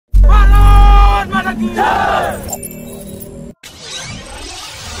The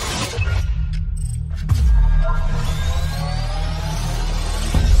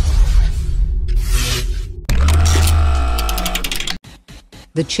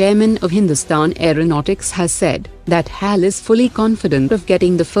chairman of Hindustan Aeronautics has said that HAL is fully confident of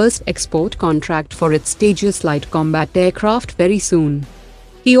getting the first export contract for its Tejas light combat aircraft very soon.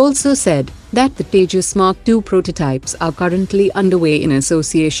 He also said that the Tejas Mark2 prototypes are currently underway in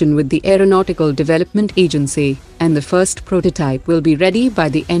association with the Aeronautical Development Agency, and the first prototype will be ready by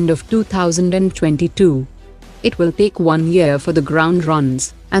the end of 2022. It will take 1 year for the ground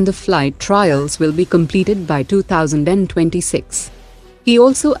runs, and the flight trials will be completed by 2026. He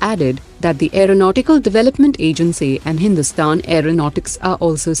also added that the Aeronautical Development Agency and Hindustan Aeronautics are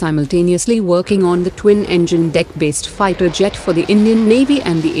also simultaneously working on the twin-engine deck-based fighter jet for the Indian Navy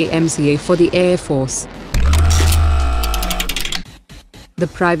and the AMCA for the Air Force. The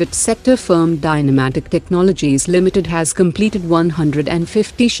private sector firm Dynamatic Technologies Limited has completed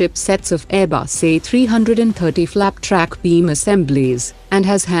 150 ship sets of Airbus A330 flap track beam assemblies and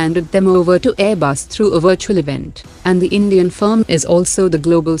has handed them over to Airbus through a virtual event, and the Indian firm is also the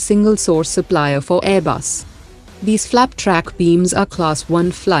global single-source supplier for Airbus. These flap track beams are Class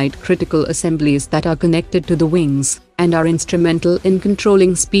 1 flight critical assemblies that are connected to the wings and are instrumental in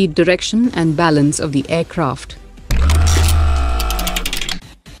controlling speed, direction and balance of the aircraft.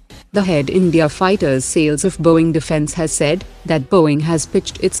 The head India Fighters Sales of Boeing Defence has said that Boeing has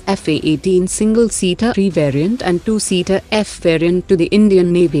pitched its FA-18 single-seater 3 variant and 2-seater F variant to the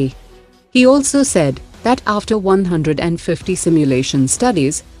Indian Navy. He also said that after 150 simulation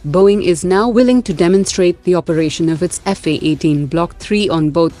studies, Boeing is now willing to demonstrate the operation of its FA-18 Block 3 on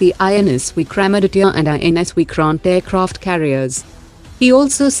both the INS Vikramaditya and INS Vikrant aircraft carriers. He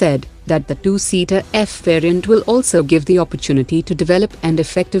also said that the 2-seater F variant will also give the opportunity to develop and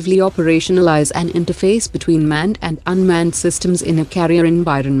effectively operationalize an interface between manned and unmanned systems in a carrier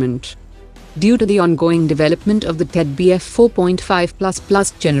environment. Due to the ongoing development of the TED-BF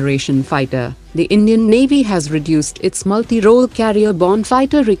 4.5++ generation fighter, the Indian Navy has reduced its multi-role carrier-borne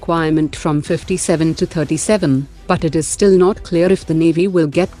fighter requirement from 57 to 37, but it is still not clear if the Navy will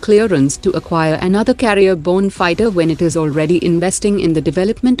get clearance to acquire another carrier-borne fighter when it is already investing in the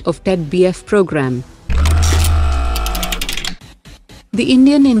development of TED-BF program. The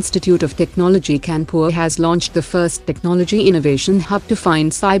Indian Institute of Technology Kanpur has launched the first technology innovation hub to find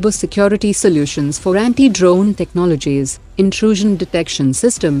cybersecurity solutions for anti-drone technologies, intrusion detection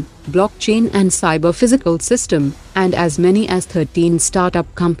system, blockchain and cyber-physical system, and as many as 13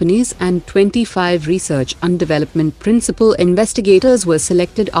 startup companies and 25 research and development principal investigators were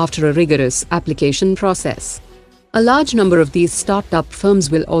selected after a rigorous application process. A large number of these startup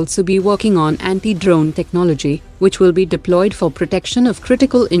firms will also be working on anti-drone technology, which will be deployed for protection of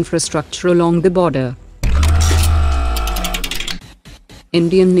critical infrastructure along the border.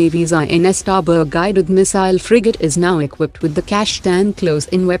 Indian Navy's INS Tabar guided missile frigate is now equipped with the Kashtan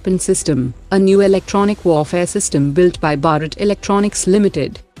close-in weapon system, a new electronic warfare system built by Bharat Electronics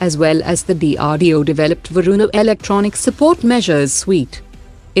Limited, as well as the DRDO-developed Varuna Electronic Support Measures Suite.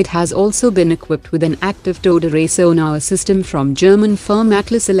 It has also been equipped with an active towed array sonar system from German firm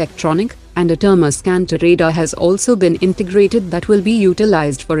Atlas Electronic, and a thermoscanter radar has also been integrated that will be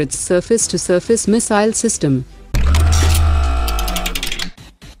utilized for its surface-to-surface missile system.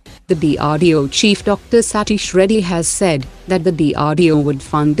 The DRDO Chief Dr. Satheesh Reddy has said that the DRDO would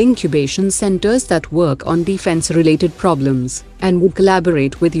fund incubation centers that work on defense-related problems, and would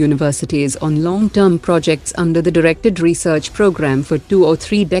collaborate with universities on long-term projects under the Directed Research Program for 2 or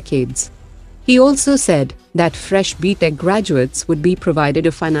 3 decades. He also said that fresh B.Tech graduates would be provided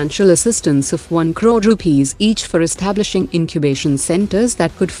a financial assistance of 1 crore rupees each for establishing incubation centers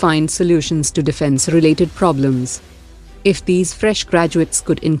that could find solutions to defense-related problems. If these fresh graduates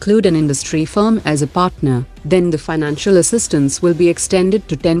could include an industry firm as a partner, then the financial assistance will be extended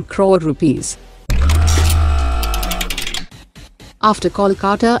to 10 crore rupees. After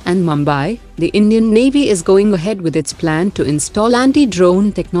Kolkata and Mumbai, the Indian Navy is going ahead with its plan to install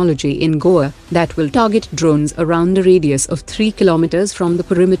anti-drone technology in Goa that will target drones around a radius of 3 kilometers from the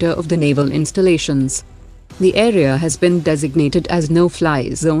perimeter of the naval installations. The area has been designated as no-fly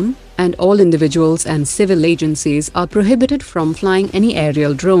zone, and all individuals and civil agencies are prohibited from flying any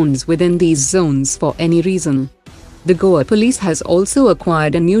aerial drones within these zones for any reason. The Goa police has also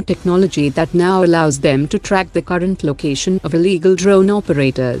acquired a new technology that now allows them to track the current location of illegal drone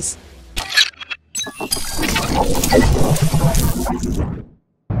operators.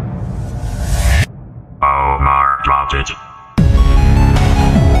 Omar dropped it.